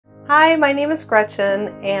Hi, my name is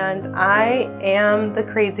Gretchen and I am the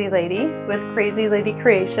Crazy Lady with Crazy Lady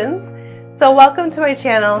Creations. So welcome to my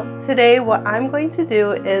channel. Today what I'm going to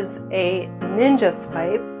do is a ninja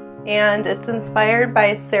swipe, and it's inspired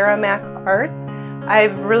by Sarah Mac Art.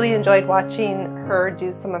 I've really enjoyed watching her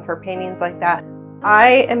do some of her paintings like that.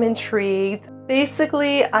 I am intrigued.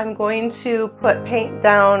 Basically, I'm going to put paint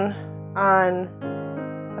down on,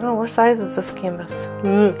 I don't know, what size is this canvas?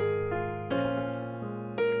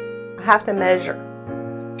 I have to measure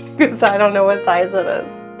because I don't know what size it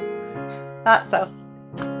is. Thought so.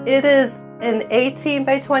 It is an 18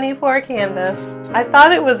 by 24 canvas. I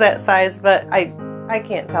thought it was that size, but I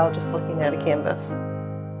can't tell just looking at a canvas.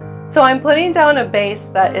 So I'm putting down a base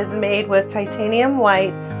that is made with titanium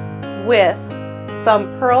white with some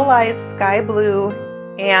pearlized sky blue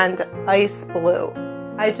and ice blue.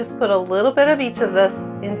 I just put a little bit of each of this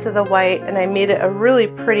into the white and I made it a really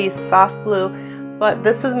pretty soft blue, but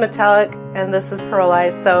this is metallic and this is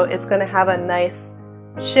pearlized, so it's going to have a nice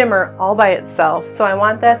shimmer all by itself. So I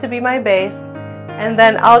want that to be my base, and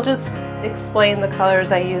then I'll just explain the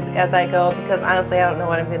colors I use as I go, because honestly I don't know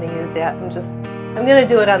what I'm going to use yet. I'm going to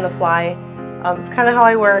do it on the fly. It's kind of how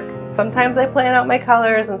I work. Sometimes I plan out my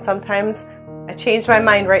colors and sometimes I change my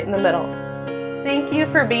mind right in the middle. Thank you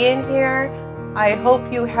for being here. I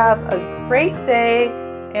hope you have a great day,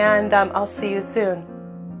 and I'll see you soon.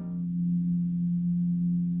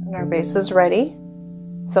 And our base is ready.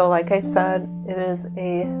 So like I said, it is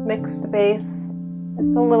a mixed base.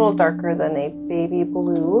 It's a little darker than a baby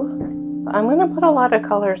blue. I'm going to put a lot of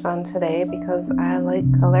colors on today because I like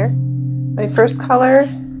color. My first color,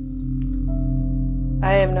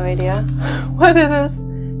 I have no idea what it is.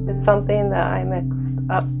 It's something that I mixed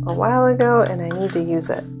up a while ago and I need to use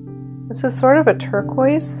it. This is sort of a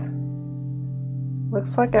turquoise.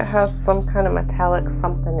 Looks like it has some kind of metallic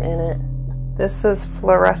something in it. This is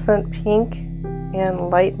fluorescent pink and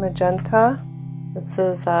light magenta. This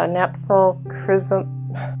is naphthol crimson.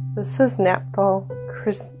 This is naphthol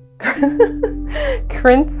crimson.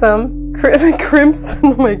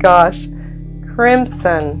 Oh my gosh,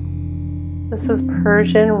 crimson. This is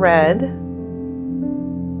Persian red.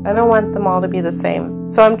 I don't want them all to be the same,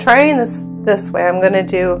 so I'm trying this way. I'm going to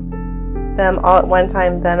do them all at one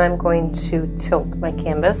time, then I'm going to tilt my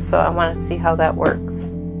canvas, so I want to see how that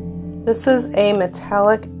works. This is a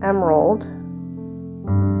metallic emerald.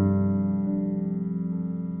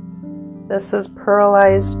 This is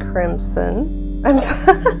pearlized crimson. I'm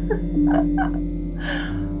sorry.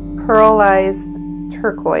 Pearlized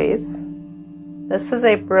turquoise. This is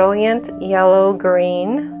a brilliant yellow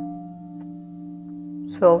green.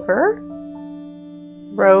 Silver,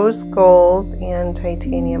 rose gold, and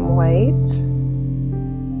titanium white.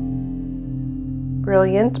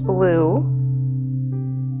 Brilliant blue.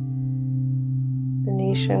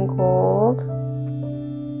 Venetian gold. A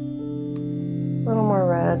little more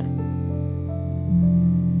red.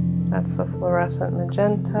 That's the fluorescent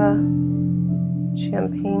magenta.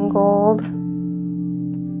 Champagne gold.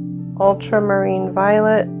 Ultramarine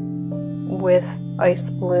violet with ice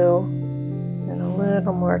blue and a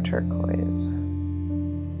little more turquoise.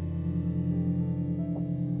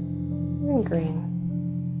 And green.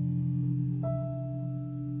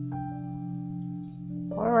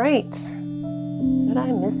 All right. Did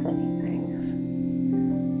I miss anything?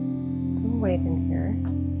 Some white in here.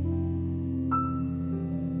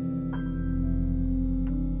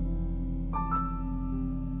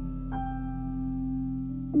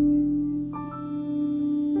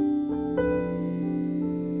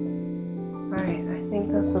 Alright, I think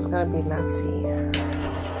this is going to be messy.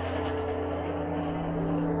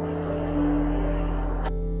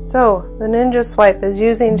 So, the ninja swipe is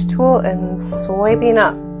using the tool and swiping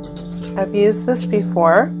up. I've used this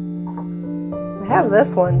before. I have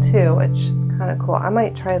this one too, which is kind of cool. I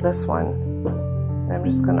might try this one. And I'm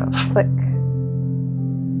just going to flick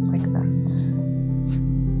like that.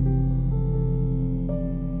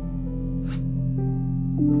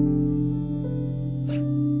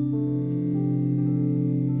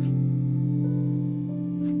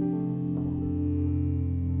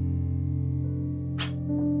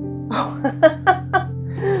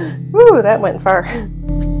 Ooh, that went far.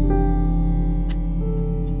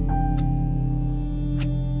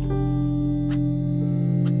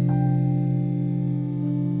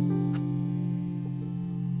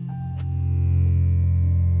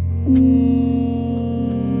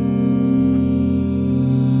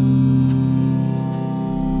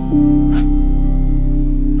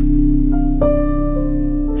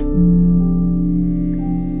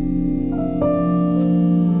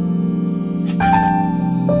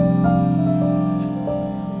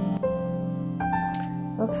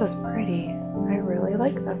 This is pretty. I really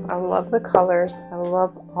like this. I love the colors. I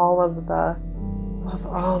love all the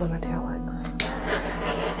metallics.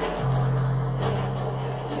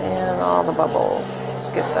 And all the bubbles. Let's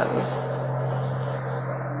get them.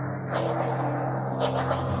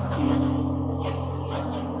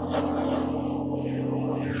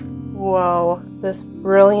 Whoa, this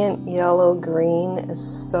brilliant yellow green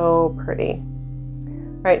is so pretty.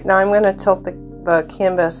 All right, now I'm going to tilt the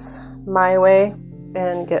canvas my way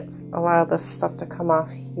and get a lot of this stuff to come off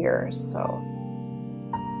here. So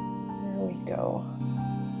there we go.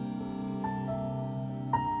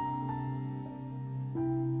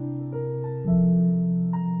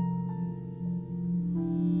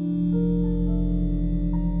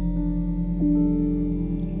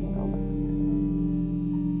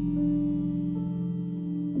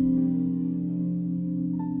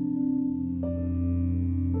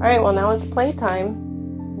 All right, well, now it's playtime.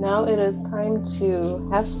 Now it is time to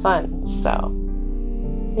have fun. So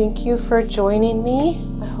thank you for joining me.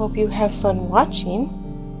 I hope you have fun watching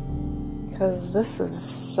because this is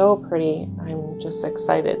so pretty. I'm just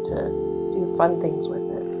excited to do fun things with it.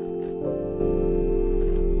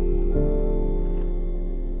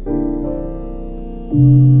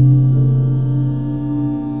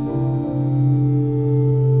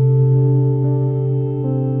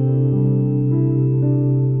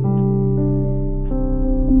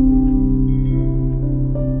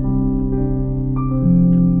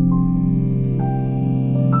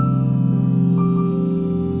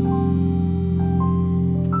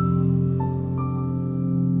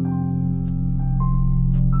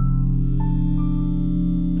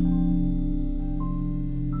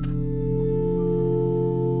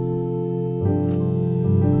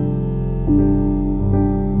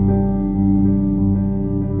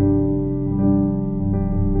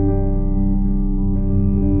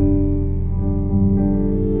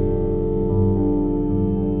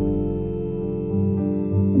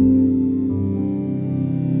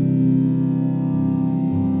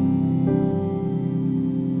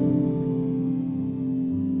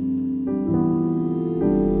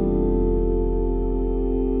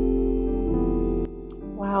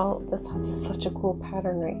 Wow, this has such a cool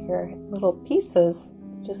pattern right here. Little pieces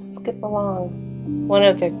just skip along. One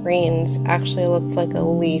of the greens actually looks like a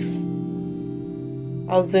leaf.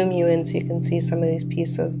 I'll zoom you in so you can see some of these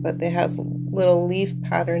pieces, but they have little leaf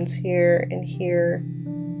patterns here and here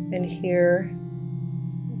and here.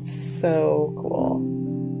 It's so cool.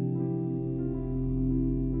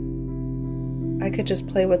 I could just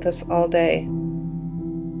play with this all day.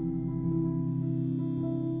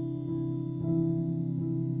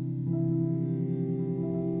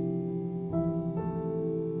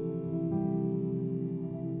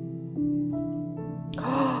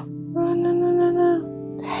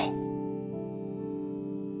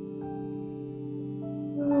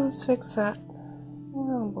 Let's fix that.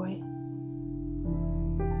 Oh boy.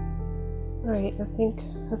 Alright, I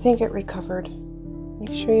think it recovered.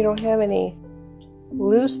 Make sure you don't have any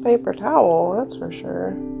loose paper towel, that's for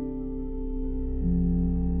sure.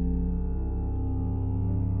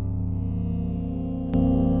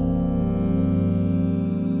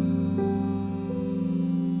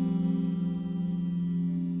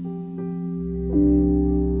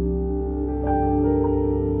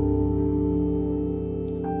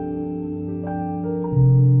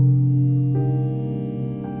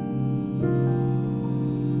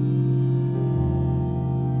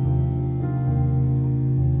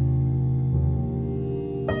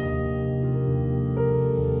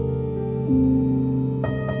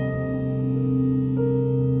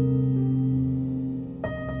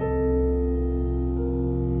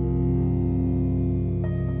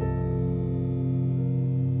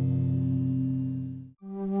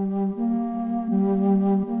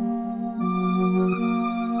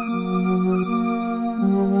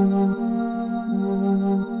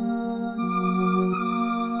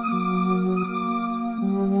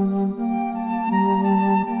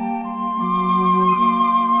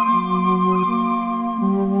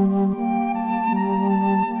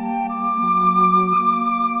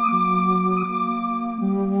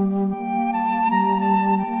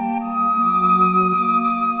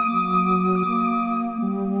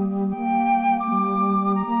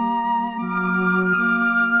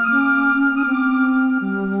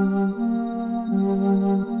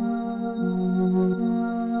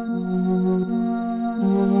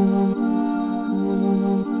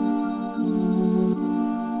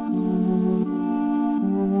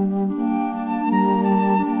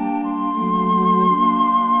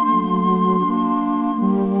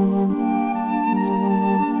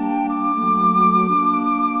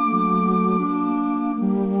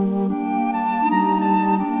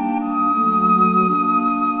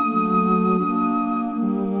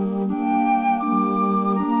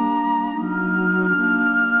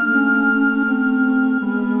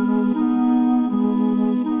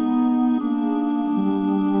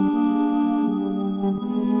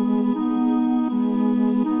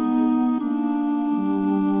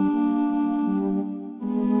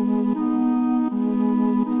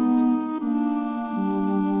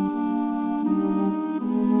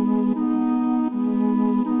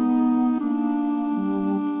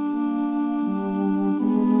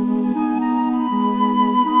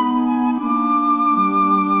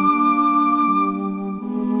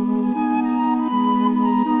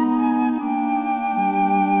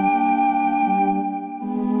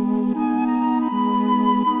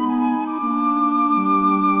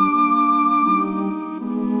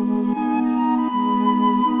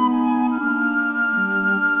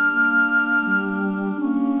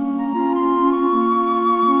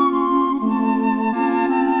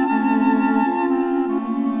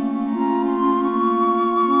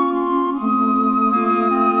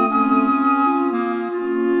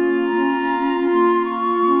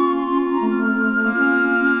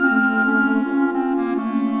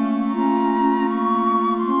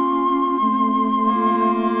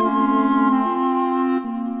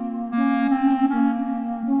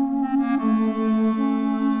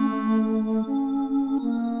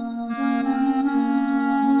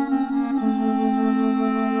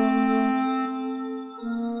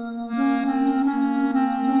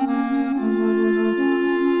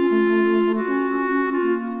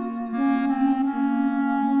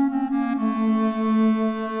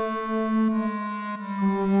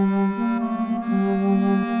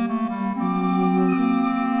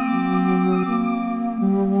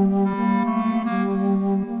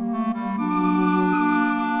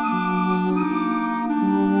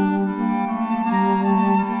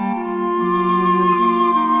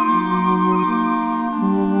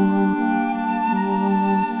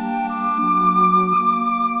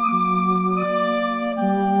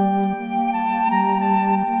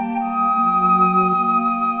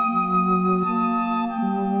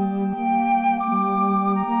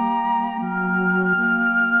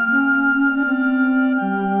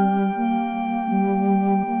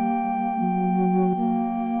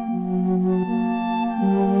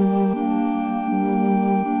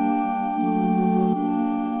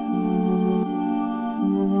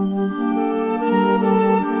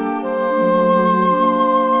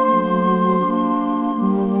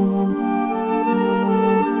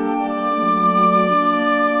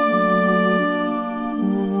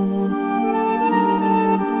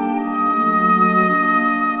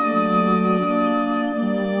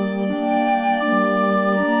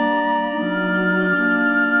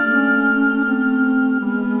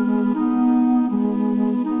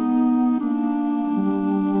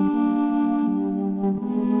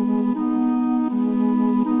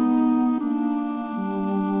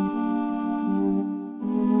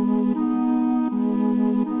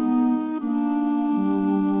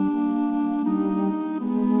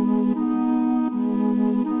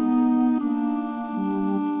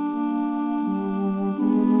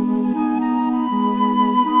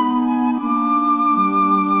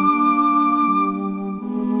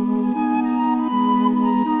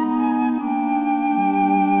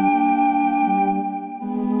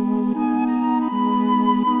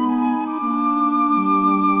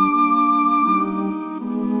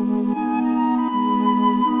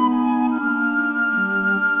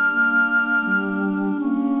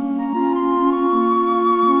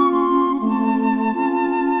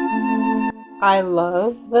 I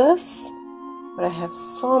love this, but I have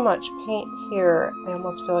so much paint here, I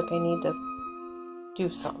almost feel like I need to do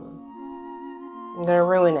something. I'm gonna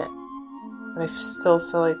ruin it, but I still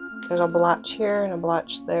feel like there's a blotch here and a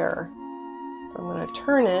blotch there. So I'm gonna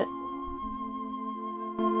turn it.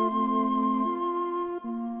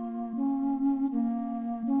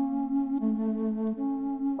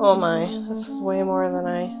 Oh my, this is way more than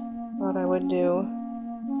I thought I would do.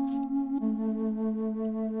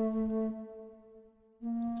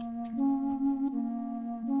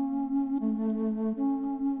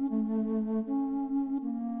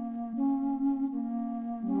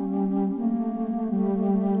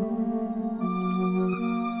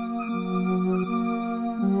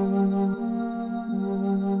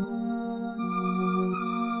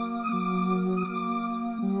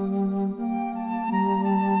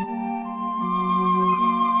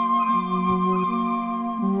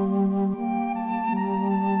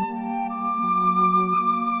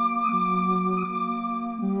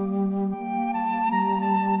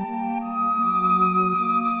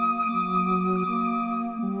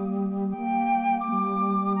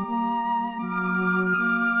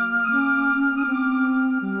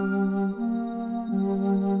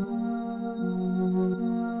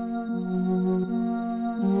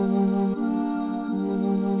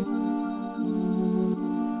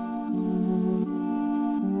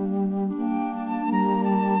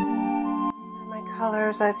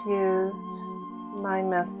 Colors I've used my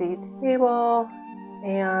messy table,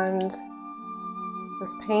 and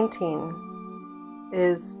this painting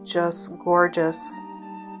is just gorgeous.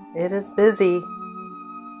 It is busy,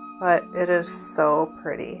 but it is so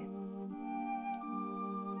pretty.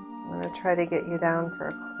 I'm going to try to get you down for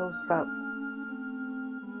a close-up.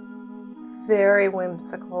 It's very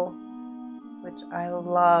whimsical, which I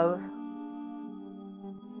love.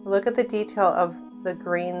 Look at the detail of the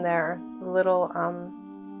green there. The little,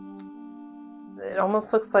 it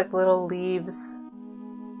almost looks like little leaves.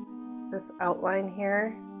 This outline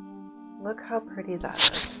here. Look how pretty that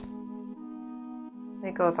is.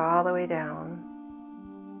 It goes all the way down.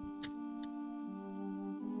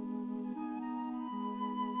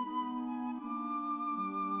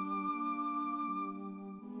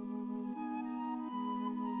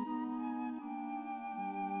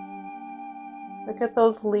 Look at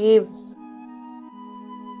those leaves.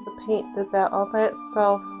 The paint did that all by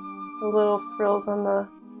itself. The little frills on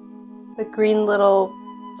the green little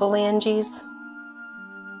phalanges.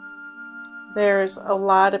 There's a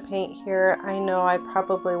lot of paint here. I know I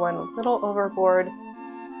probably went a little overboard,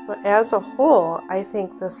 but as a whole, I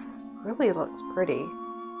think this really looks pretty.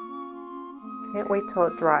 Can't wait till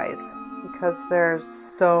it dries because there's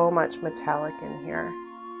so much metallic in here.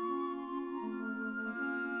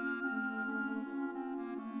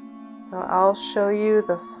 So I'll show you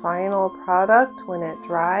the final product when it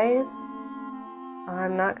dries.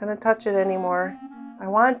 I'm not going to touch it anymore. I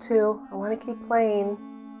want to keep playing,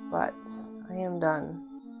 but I am done.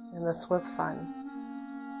 And this was fun.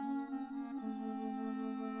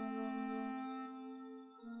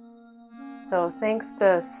 So thanks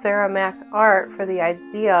to Sarah Mac Art for the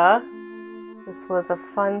idea. This was a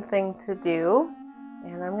fun thing to do,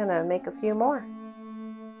 and I'm going to make a few more.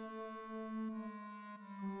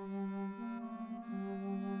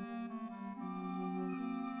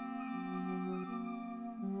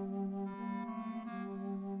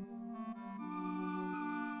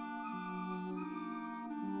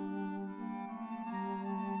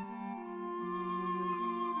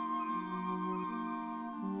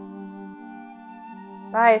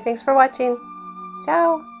 Bye. Thanks for watching.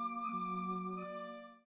 Ciao.